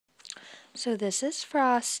So this is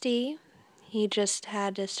Frosty. He just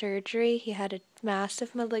had a surgery. He had a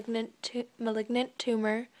massive malignant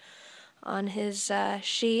tumor on his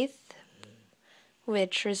sheath,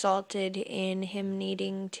 which resulted in him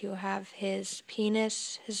needing to have his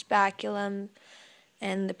penis, his bacculum,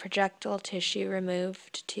 and the projectile tissue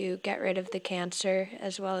removed to get rid of the cancer,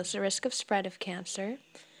 as well as the risk of spread of cancer.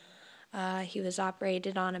 He was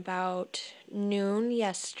operated on about noon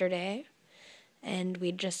yesterday, and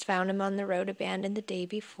we just found him on the road abandoned the day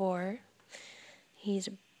before. He's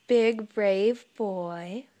a big, brave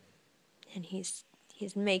boy, and he's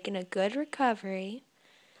making a good recovery.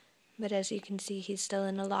 But as you can see, he's still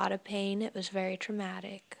in a lot of pain. It was very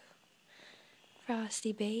traumatic.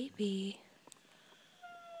 Frosty baby.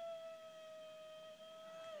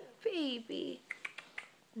 Baby.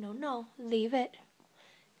 No, leave it.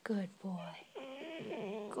 Good boy.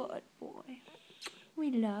 Good boy. We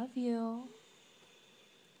love you.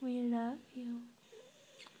 We love you.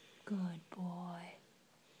 Good boy.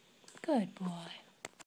 Good boy.